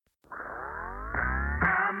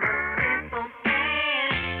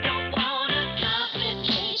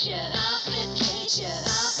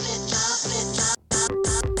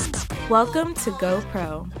Welcome to Go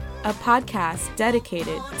Pro, a podcast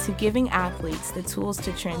dedicated to giving athletes the tools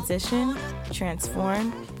to transition,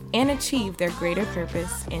 transform, and achieve their greater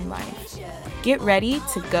purpose in life. Get ready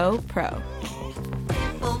to go pro.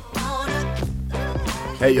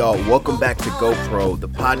 Hey y'all, welcome back to Go Pro, the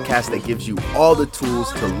podcast that gives you all the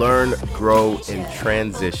tools to learn, grow, and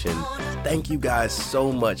transition. Thank you guys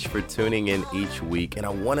so much for tuning in each week, and I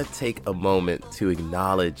want to take a moment to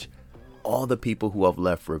acknowledge all the people who have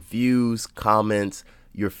left reviews, comments.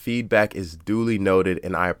 Your feedback is duly noted,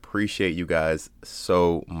 and I appreciate you guys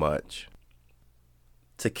so much.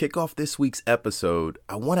 To kick off this week's episode,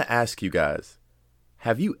 I want to ask you guys,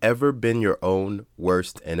 have you ever been your own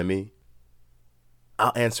worst enemy?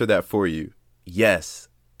 I'll answer that for you. Yes,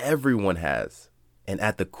 everyone has. And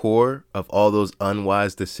at the core of all those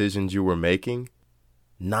unwise decisions you were making,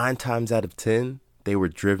 9 times out of 10, they were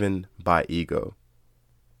driven by ego.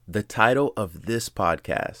 The title of this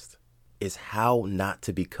podcast is How Not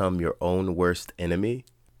to Become Your Own Worst Enemy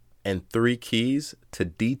and 3 Keys to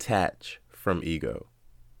Detach from Ego.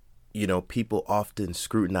 You know, people often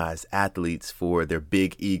scrutinize athletes for their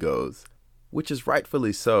big egos, which is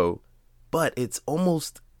rightfully so, but it's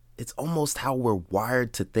almost how we're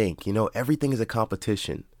wired to think. You know, everything is a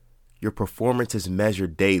competition. Your performance is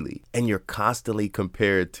measured daily, and you're constantly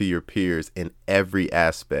compared to your peers in every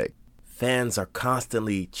aspect. Fans are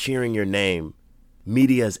constantly cheering your name.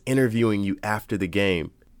 Media is interviewing you after the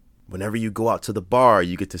game. Whenever you go out to the bar,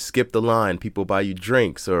 you get to skip the line. People buy you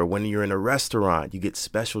drinks. Or when you're in a restaurant, you get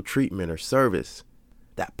special treatment or service.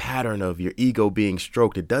 That pattern of your ego being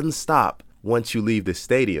stroked, it doesn't stop once you leave the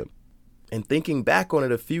stadium. And thinking back on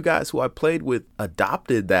it, a few guys who I played with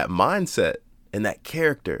adopted that mindset and that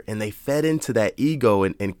character, and they fed into that ego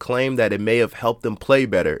and claimed that it may have helped them play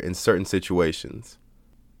better in certain situations.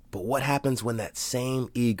 But what happens when that same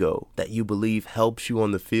ego that you believe helps you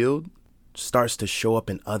on the field starts to show up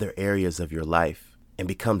in other areas of your life and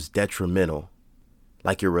becomes detrimental,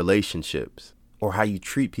 like your relationships or how you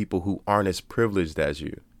treat people who aren't as privileged as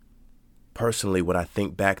you? Personally, when I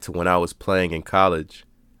think back to when I was playing in college,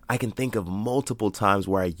 I can think of multiple times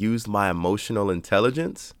where I used my emotional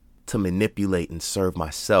intelligence to manipulate and serve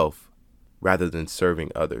myself rather than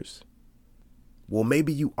serving others. Well,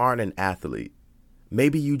 maybe you aren't an athlete.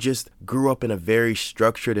 Maybe you just grew up in a very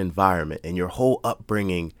structured environment and your whole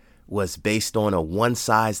upbringing was based on a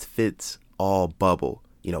one-size-fits-all bubble.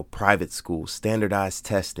 You know, private school, standardized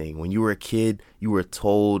testing. When you were a kid, you were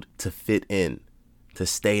told to fit in, to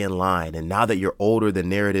stay in line. And now that you're older, the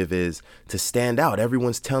narrative is to stand out.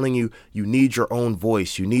 Everyone's telling you you need your own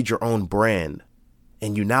voice, you need your own brand.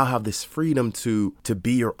 And you now have this freedom to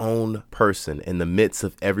be your own person in the midst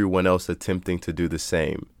of everyone else attempting to do the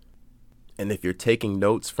same. And if you're taking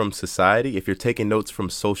notes from society, if you're taking notes from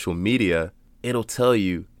social media, it'll tell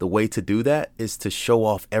you the way to do that is to show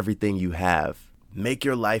off everything you have. Make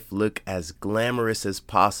your life look as glamorous as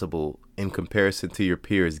possible in comparison to your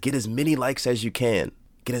peers. Get as many likes as you can.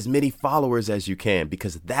 Get as many followers as you can,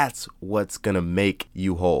 because that's what's going to make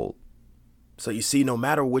you whole. So you see, no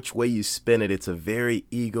matter which way you spin it, it's a very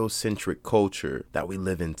egocentric culture that we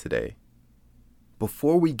live in today.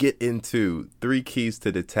 Before we get into 3 keys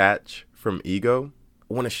to detach from ego,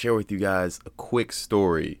 I want to share with you guys a quick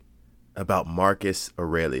story about Marcus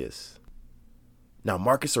Aurelius. Now,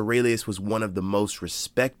 Marcus Aurelius was one of the most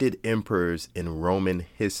respected emperors in Roman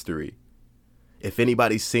history. If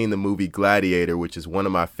anybody's seen the movie Gladiator, which is one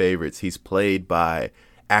of my favorites, he's played by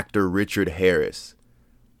actor Richard Harris.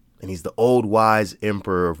 And he's the old wise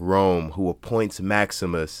emperor of Rome who appoints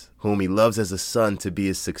Maximus, whom he loves as a son, to be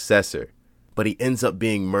his successor. But he ends up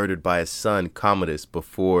being murdered by his son Commodus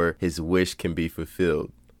before his wish can be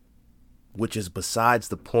fulfilled. Which is besides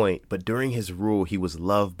the point, but during his rule, he was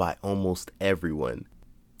loved by almost everyone.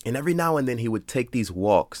 And every now and then he would take these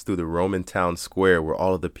walks through the Roman town square where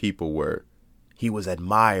all of the people were. He was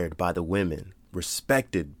admired by the women,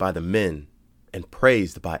 respected by the men, and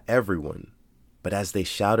praised by everyone. But as they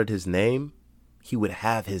shouted his name, he would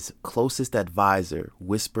have his closest advisor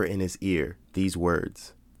whisper in his ear these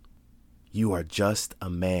words: "You are just a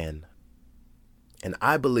man." And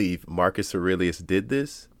I believe Marcus Aurelius did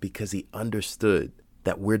this because he understood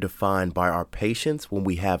that we're defined by our patience when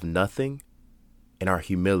we have nothing and our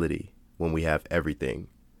humility when we have everything.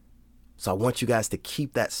 So I want you guys to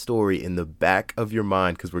keep that story in the back of your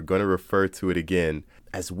mind, because we're going to refer to it again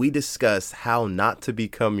as we discuss how not to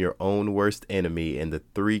become your own worst enemy and the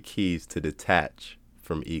 3 keys to detach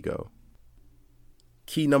from ego.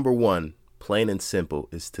 Key number 1, plain and simple,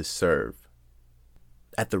 is to serve.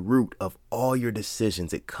 At the root of all your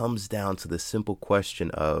decisions, it comes down to the simple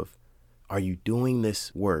question of, are you doing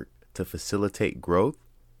this work to facilitate growth,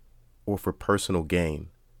 or for personal gain?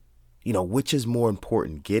 Which is more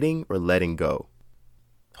important, getting or letting go?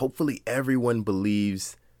 Hopefully everyone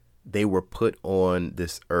believes they were put on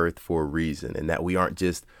this earth for a reason and that we aren't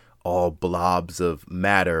just all blobs of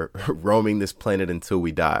matter roaming this planet until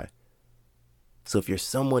we die. So if you're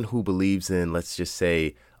someone who believes in, let's just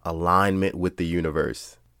say, alignment with the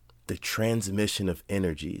universe, the transmission of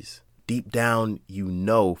energies, deep down, you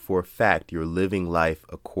know for a fact you're living life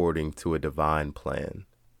according to a divine plan.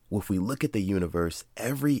 Well, if we look at the universe,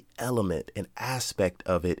 every element and aspect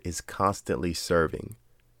of it is constantly serving.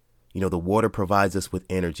 The water provides us with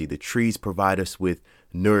energy. The trees provide us with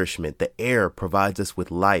nourishment. The air provides us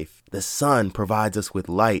with life. The sun provides us with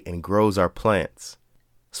light and grows our plants.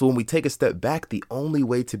 So when we take a step back, the only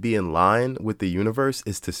way to be in line with the universe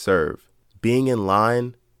is to serve. Being in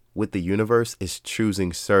line with the universe is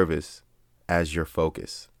choosing service as your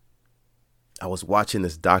focus. I was watching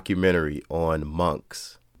this documentary on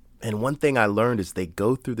monks, and one thing I learned is they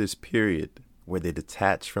go through this period where they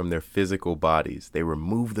detach from their physical bodies. They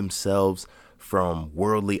remove themselves from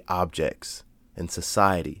worldly objects and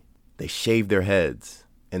society. They shave their heads,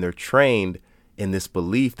 and they're trained in this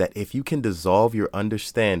belief that if you can dissolve your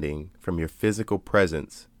understanding from your physical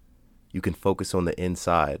presence, you can focus on the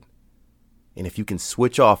inside. And if you can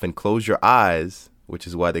switch off and close your eyes, which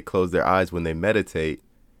is why they close their eyes when they meditate,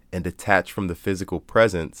 and detach from the physical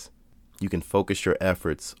presence, you can focus your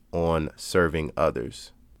efforts on serving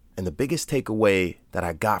others. And the biggest takeaway that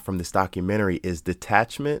I got from this documentary is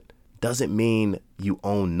detachment doesn't mean you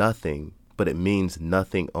own nothing, but it means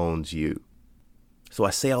nothing owns you. So I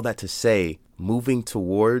say all that to say, moving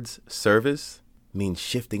towards service means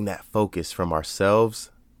shifting that focus from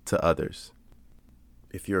ourselves to others.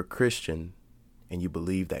 If you're a Christian and you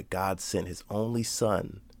believe that God sent his only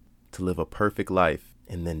son to live a perfect life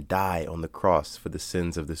and then die on the cross for the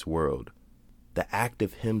sins of this world, the act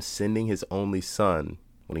of him sending his only son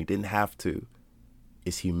when he didn't have to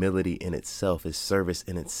is humility in itself, is service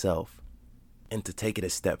in itself. And to take it a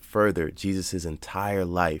step further, Jesus' entire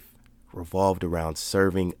life revolved around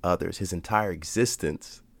serving others. His entire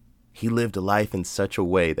existence, he lived a life in such a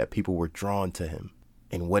way that people were drawn to him.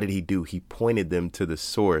 And what did he do? He pointed them to the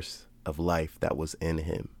source of life that was in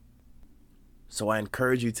him. So I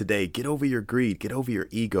encourage you today, get over your greed, get over your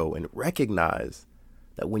ego, and recognize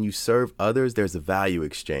that when you serve others, there's a value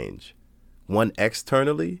exchange. One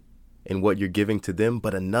externally in what you're giving to them,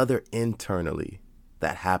 but another internally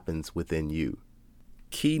that happens within you.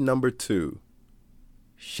 Key number 2,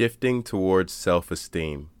 shifting towards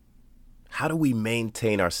self-esteem. How do we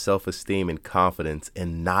maintain our self-esteem and confidence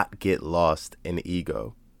and not get lost in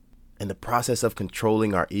ego? In the process of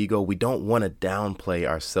controlling our ego, we don't want to downplay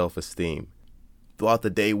our self-esteem. Throughout the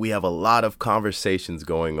day, we have a lot of conversations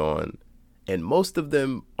going on, and most of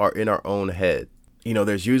them are in our own head.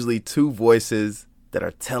 There's usually 2 voices that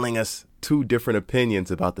are telling us 2 different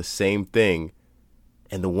opinions about the same thing,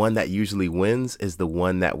 and the one that usually wins is the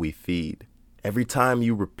one that we feed. Every time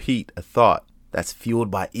you repeat a thought that's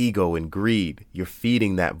fueled by ego and greed, you're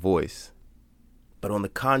feeding that voice. But on the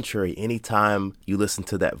contrary, anytime you listen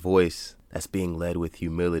to that voice that's being led with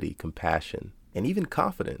humility, compassion, and even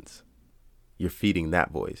confidence, you're feeding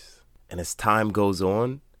that voice. And as time goes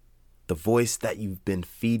on, the voice that you've been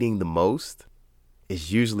feeding the most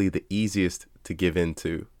is usually the easiest to give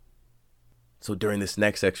into. So during this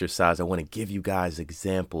next exercise, I want to give you guys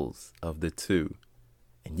examples of the 2,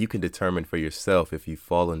 and you can determine for yourself if you've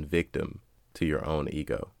fallen victim to your own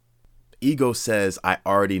ego. Ego says, I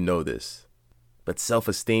already know this. But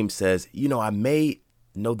self-esteem says, I may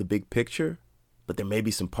know the big picture, but there may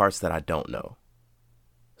be some parts that I don't know.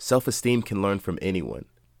 Self-esteem can learn from anyone.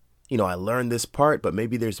 I learned this part, but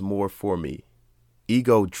maybe there's more for me.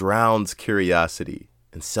 Ego drowns curiosity,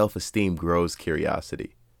 and self-esteem grows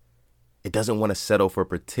curiosity. It doesn't want to settle for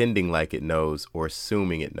pretending like it knows or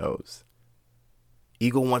assuming it knows.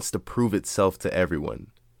 Ego wants to prove itself to everyone.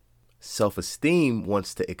 Self-esteem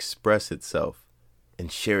wants to express itself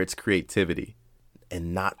and share its creativity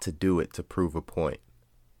and not to do it to prove a point.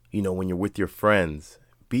 When you're with your friends,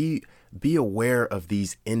 be aware of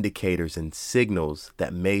these indicators and signals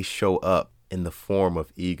that may show up in the form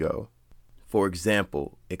of ego. For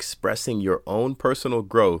example, expressing your own personal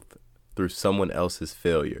growth through someone else's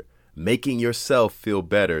failure, making yourself feel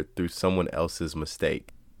better through someone else's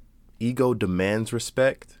mistake. Ego demands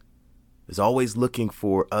respect, is always looking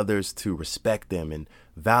for others to respect them and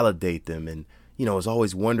validate them, and is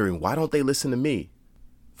always wondering, why don't they listen to me?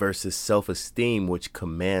 Versus self-esteem, which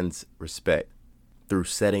commands respect through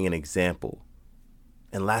setting an example.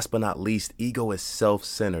 And last but not least, ego is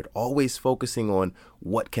self-centered, always focusing on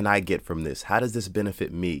what can I get from this? How does this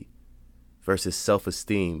benefit me? versus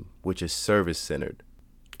self-esteem, which is service-centered.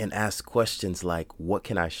 And ask questions like, what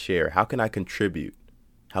can I share? How can I contribute?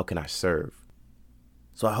 How can I serve?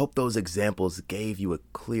 So I hope those examples gave you a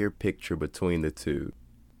clear picture between the two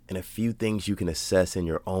and a few things you can assess in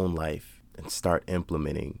your own life and start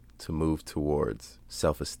implementing to move towards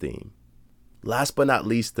self-esteem. Last but not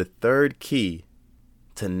least, the third key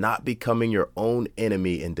to not becoming your own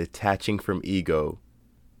enemy and detaching from ego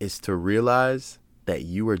is to realize that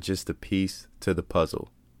you are just a piece to the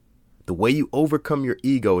puzzle. The way you overcome your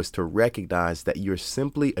ego is to recognize that you're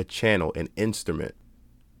simply a channel, an instrument.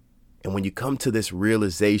 And when you come to this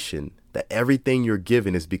realization that everything you're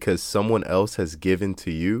given is because someone else has given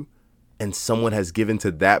to you and someone has given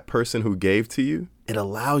to that person who gave to you, it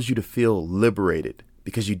allows you to feel liberated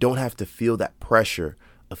because you don't have to feel that pressure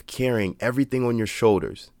of carrying everything on your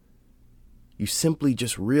shoulders. You simply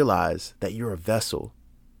just realize that you're a vessel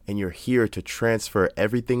and you're here to transfer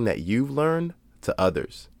everything that you've learned to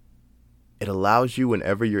others. It allows you,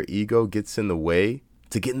 whenever your ego gets in the way,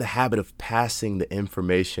 to get in the habit of passing the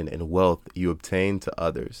information and wealth you obtain to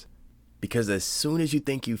others. Because as soon as you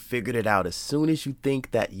think you've figured it out, as soon as you think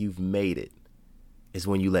that you've made it, is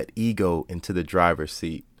when you let ego into the driver's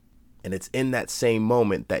seat. And it's in that same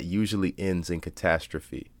moment that usually ends in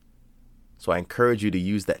catastrophe. So I encourage you to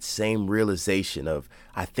use that same realization of,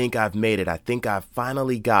 I think I've made it, I think I've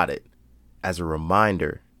finally got it, as a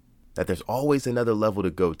reminder that there's always another level to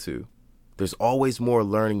go to. There's always more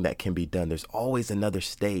learning that can be done. There's always another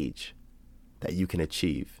stage that you can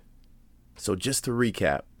achieve. So just to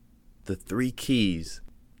recap, the 3 keys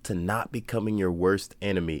to not becoming your worst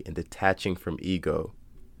enemy and detaching from ego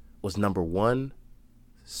was: number 1,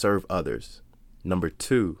 serve others. Number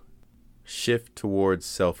 2, shift towards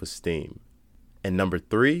self-esteem. And number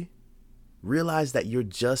 3, realize that you're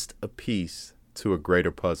just a piece to a greater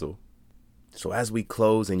puzzle. So as we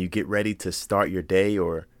close and you get ready to start your day,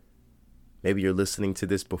 or maybe you're listening to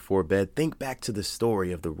this before bed, think back to the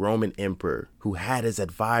story of the Roman emperor who had his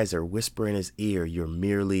advisor whisper in his ear, "You're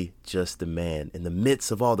merely just a man." In the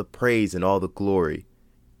midst of all the praise and all the glory,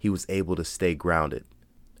 he was able to stay grounded.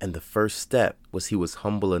 And the first step was he was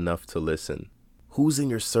humble enough to listen. Who's in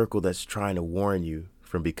your circle that's trying to warn you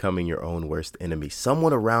from becoming your own worst enemy?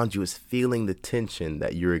 Someone around you is feeling the tension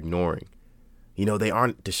that you're ignoring. They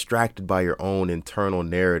aren't distracted by your own internal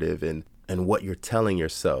narrative and what you're telling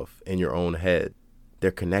yourself in your own head.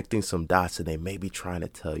 They're connecting some dots and they may be trying to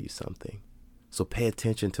tell you something. So pay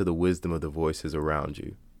attention to the wisdom of the voices around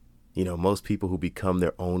you. Most people who become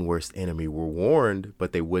their own worst enemy were warned,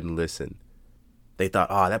 but they wouldn't listen. They thought,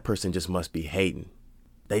 that person just must be hating.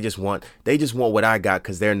 They just want what I got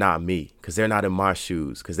because they're not me, because they're not in my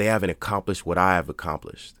shoes, because they haven't accomplished what I have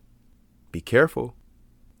accomplished. Be careful.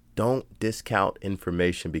 Don't discount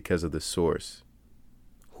information because of the source.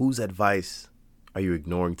 Whose advice are you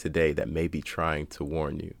ignoring today that may be trying to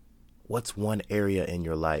warn you? What's one area in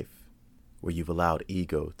your life where you've allowed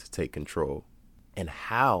ego to take control? And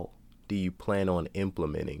how do you plan on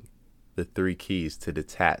implementing the 3 keys to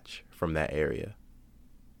detach from that area?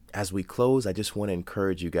 As we close, I just want to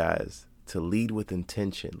encourage you guys to lead with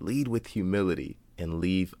intention, lead with humility, and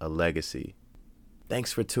leave a legacy.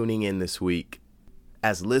 Thanks for tuning in this week.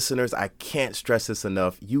 As listeners, I can't stress this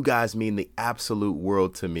enough. You guys mean the absolute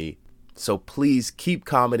world to me. So please keep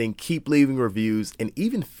commenting, keep leaving reviews, and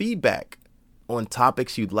even feedback on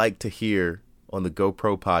topics you'd like to hear on the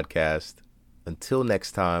GoPro podcast. Until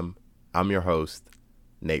next time, I'm your host,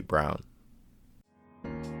 Nate Brown.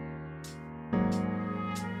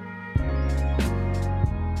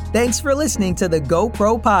 Thanks for listening to the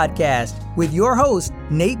GoPro podcast with your host,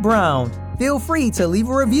 Nate Brown. Feel free to leave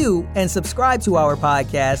a review and subscribe to our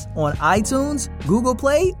podcast on iTunes, Google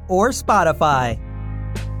Play, or Spotify.